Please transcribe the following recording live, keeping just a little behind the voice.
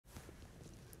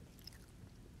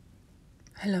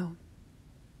Hello,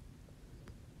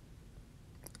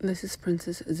 this is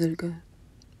Princess Silke.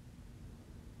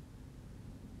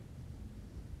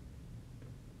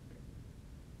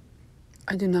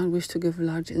 I do not wish to give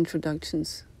large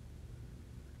introductions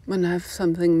when I have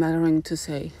something mattering to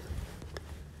say.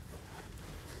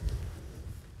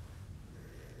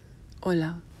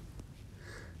 Hola.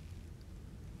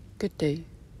 Good day.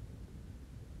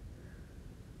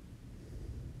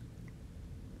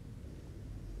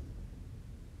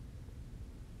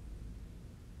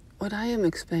 What I am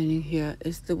explaining here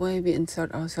is the way we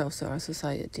insert ourselves to our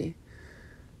society.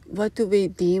 What do we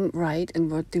deem right and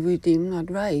what do we deem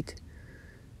not right?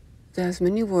 There's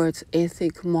many words,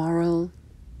 ethic, moral,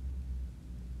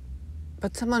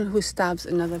 but someone who stabs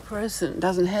another person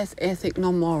doesn't have ethic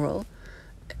nor moral,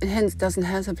 and hence doesn't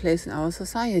have a place in our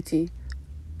society.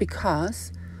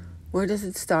 Because where does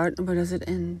it start and where does it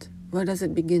end? Where does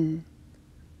it begin?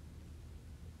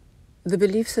 The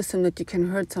belief system that you can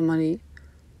hurt somebody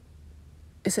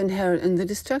is inherent in the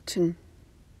destruction.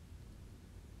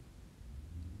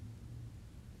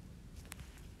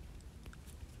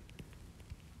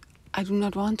 I do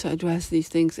not want to address these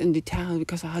things in detail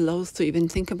because I loathe to even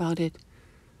think about it.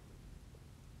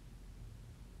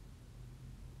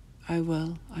 I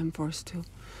will, I'm forced to.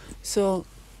 So,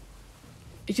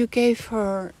 you gave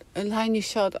her a tiny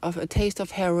shot of a taste of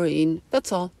heroin,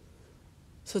 that's all.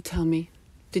 So tell me,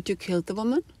 did you kill the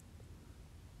woman?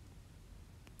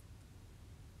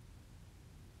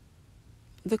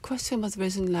 The question was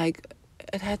risen like,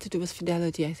 it had to do with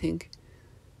fidelity, I think.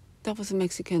 That was a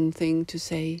Mexican thing to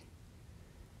say.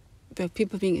 About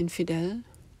people being infidel.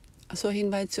 So he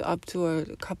invites you up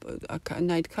to a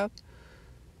nightclub.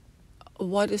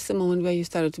 What is the moment where you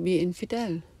started to be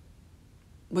infidel?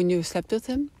 When you slept with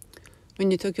him? When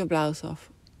you took your blouse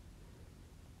off?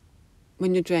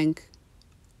 When you drank?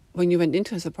 When you went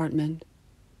into his apartment?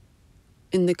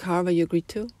 In the car where you agreed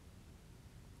to?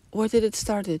 Where did it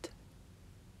start?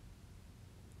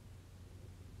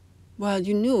 Well,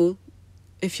 you knew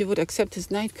if you would accept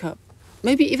his nightclub,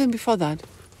 maybe even before that,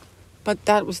 but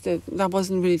that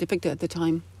wasn't really depicted at the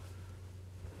time.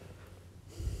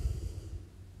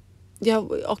 Yeah,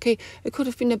 okay, it could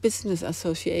have been a business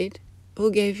associate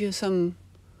who gave you some,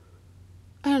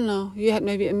 I don't know, you had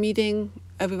maybe a meeting,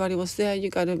 everybody was there, you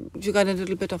got a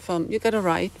little bit of, you got a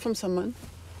ride from someone.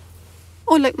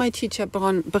 Or like my teacher,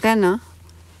 Brenner,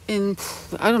 in,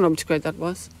 I don't know which grade that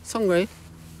was, some grade.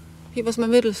 He was my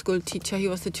middle school teacher, he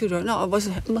was the tutor. No, it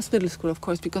was middle school, of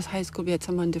course, because high school we had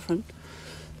someone different.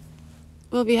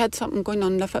 Well, we had something going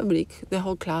on in La Fabrique, the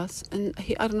whole class, and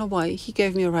I don't know why, he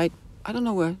gave me a ride, I don't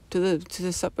know where, to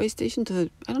the subway station,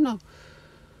 I don't know.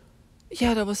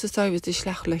 Yeah, that was the story with the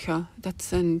Schlaglöcher.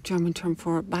 That's a German term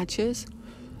for badges,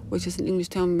 which is an English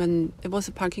term when it was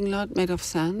a parking lot made of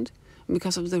sand. And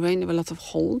because of the rain, there were lots of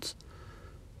holes.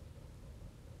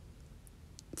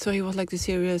 So he was like the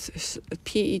serious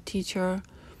PE teacher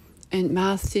and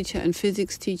math teacher and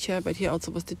physics teacher, but he also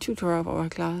was the tutor of our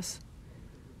class.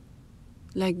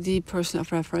 Like the person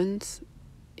of reference.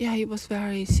 Yeah, he was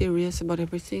very serious about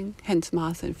everything, hence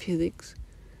math and physics.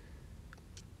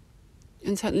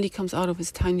 And suddenly comes out of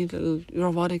his tiny little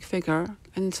robotic figure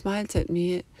and smiles at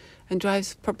me and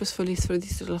drives purposefully through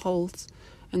these little holes.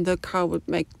 And the car would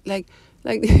make like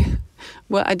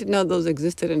well, I didn't know those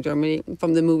existed in Germany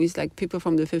from the movies, like people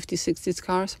from the 50s, 60s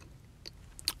cars.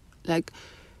 Like,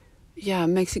 yeah,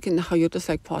 Mexican coyotes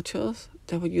like Porsches,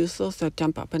 they would use those that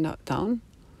jump up and down.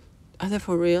 Are they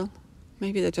for real?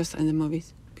 Maybe they're just in the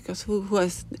movies. Because who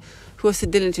has the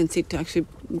diligence to actually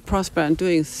prosper in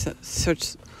doing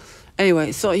such.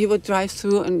 Anyway, so he would drive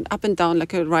through and up and down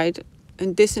like a ride.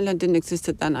 And Disneyland didn't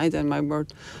exist then either, in my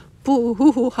word. Boo,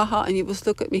 hoo, hoo, ha, ha. And he would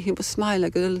look at me, he would smile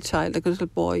like a little child, like a little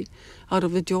boy, out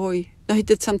of the joy. Now, he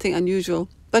did something unusual,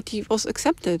 but he was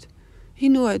accepted. He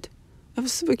knew it. It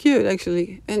was super cute,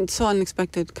 actually, and so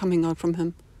unexpected coming out from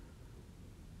him.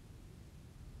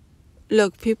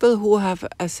 Look, people who have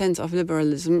a sense of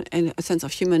liberalism and a sense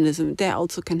of humanism, they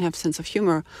also can have a sense of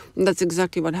humor. And that's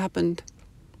exactly what happened.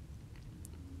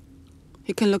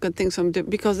 He can look at things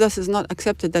because this is not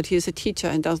accepted that he is a teacher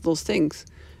and does those things.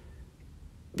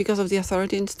 Because of the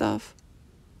authority and stuff.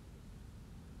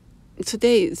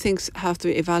 Today, things have to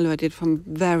be evaluated from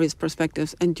various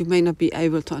perspectives, and you may not be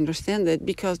able to understand it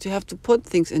because you have to put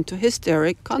things into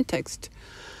historic context.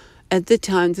 At the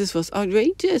time, this was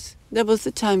outrageous. There was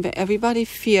a time where everybody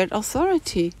feared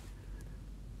authority.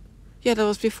 Yeah, that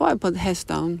was before I put Hess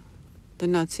down, the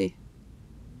Nazi.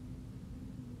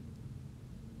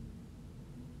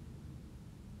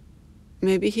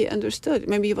 Maybe he understood.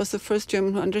 Maybe he was the first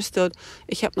German who understood,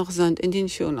 ich habe noch Sand in den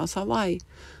Schuhen aus Hawaii.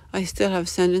 I still have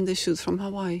sand in the shoes from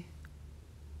Hawaii.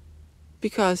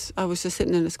 Because I was just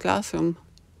sitting in his classroom,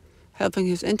 helping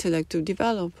his intellect to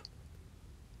develop.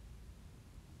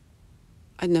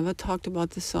 I never talked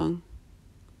about the song.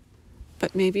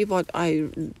 But maybe what I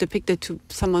depicted to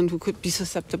someone who could be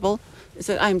susceptible is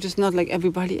that I'm just not like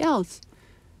everybody else.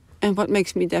 And what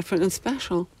makes me different and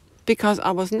special? Because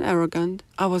I wasn't arrogant,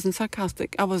 I wasn't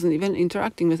sarcastic, I wasn't even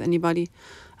interacting with anybody.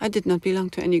 I did not belong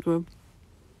to any group.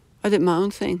 I did my own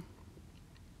thing.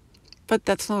 But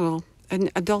that's not all. An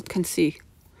adult can see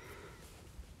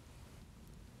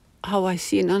how I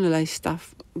see and analyze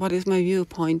stuff, what is my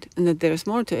viewpoint, and that there's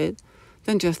more to it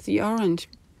than just the orange.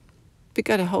 We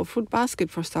got a whole fruit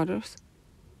basket for starters.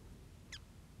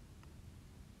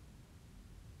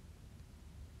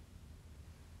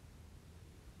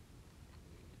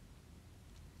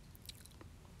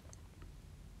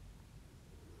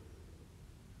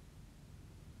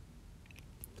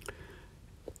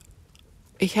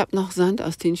 Ich habe noch Sand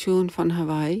aus den Schuhen von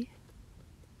Hawaii.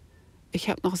 Ich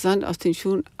habe noch Sand aus den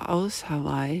Schuhen aus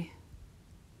Hawaii.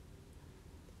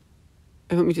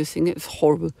 I want me to sing it. It's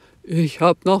horrible. Ich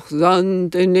hab noch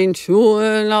Sand in den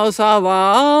Schuhen aus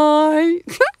Hawaii.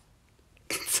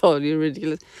 It's totally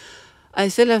ridiculous. I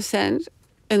still have sand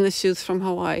in the shoes from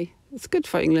Hawaii. It's good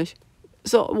for English.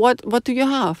 So what do you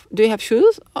have? Do you have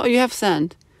shoes or you have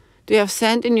sand? Do you have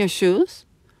sand in your shoes?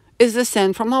 Is the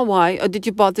sand from Hawaii or did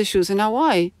you bought the shoes in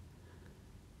Hawaii?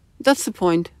 That's the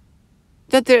point.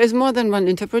 That there is more than one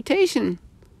interpretation.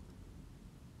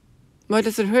 Why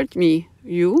does it hurt me?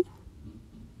 You?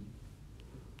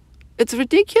 It's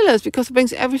ridiculous because it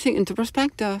brings everything into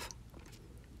perspective.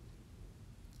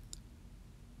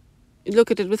 You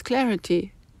look at it with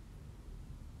clarity.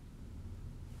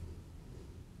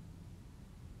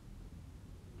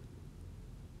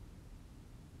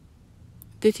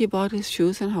 Did he bought his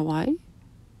shoes in Hawaii?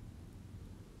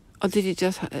 Or did he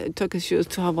just took his shoes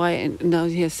to Hawaii and now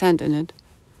he has sand in it?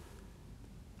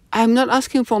 I'm not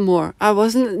asking for more. I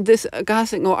wasn't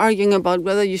discussing or arguing about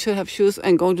whether you should have shoes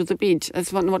and go to the beach.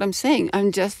 That's not what I'm saying.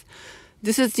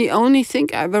 This is the only thing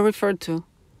I ever referred to.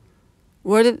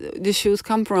 Where did the shoes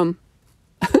come from?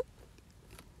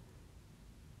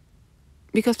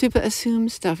 Because people assume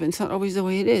stuff and it's not always the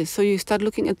way it is. So you start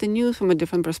looking at the news from a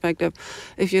different perspective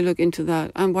if you look into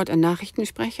that. I'm a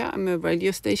Nachrichtensprecher. I'm a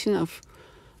radio station of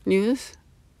news.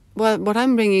 Well, what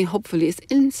I'm bringing hopefully is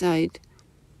insight.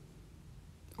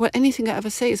 Well, anything I ever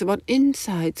say is about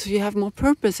insight, so you have more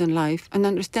purpose in life and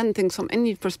understand things from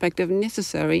any perspective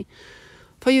necessary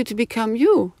for you to become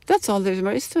you. That's all there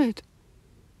is to it.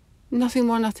 Nothing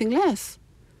more, nothing less.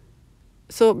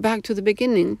 So back to the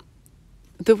beginning.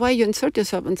 The way you insert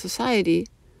yourself in society,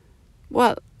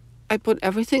 well, I put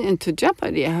everything into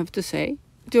jeopardy, I have to say,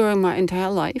 during my entire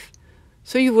life.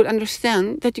 So you would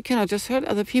understand that you cannot just hurt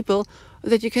other people,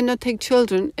 that you cannot take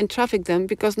children and traffic them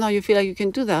because now you feel like you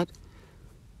can do that.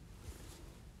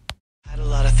 Had a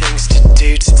lot of things to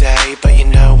do today, but you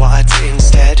know what I did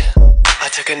instead? I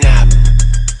took a nap.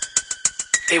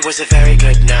 It was a very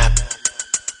good nap.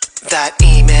 That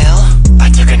email, I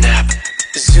took a nap.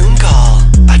 Zoom call,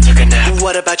 I took a nap.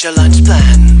 What about your lunch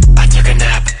plan? I took a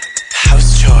nap.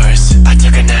 House chores, I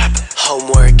took a nap. Home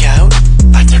workout,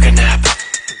 I took a nap.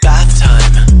 Bath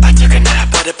time, I took a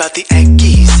nap. What about the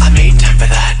eggies? I made time for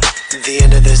that. The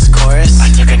end of this chorus, I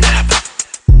took a nap.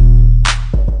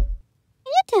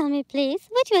 Tell me, please,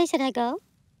 which way should I go?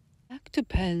 That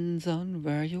depends on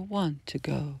where you want to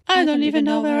go. I don't even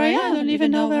know where I am, don't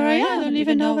even know where I am, don't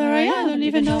even know where I am, don't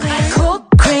even know where I am. Cool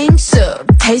cream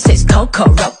soup, tastes Coco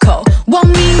Roco. Want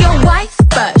me your wife,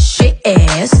 but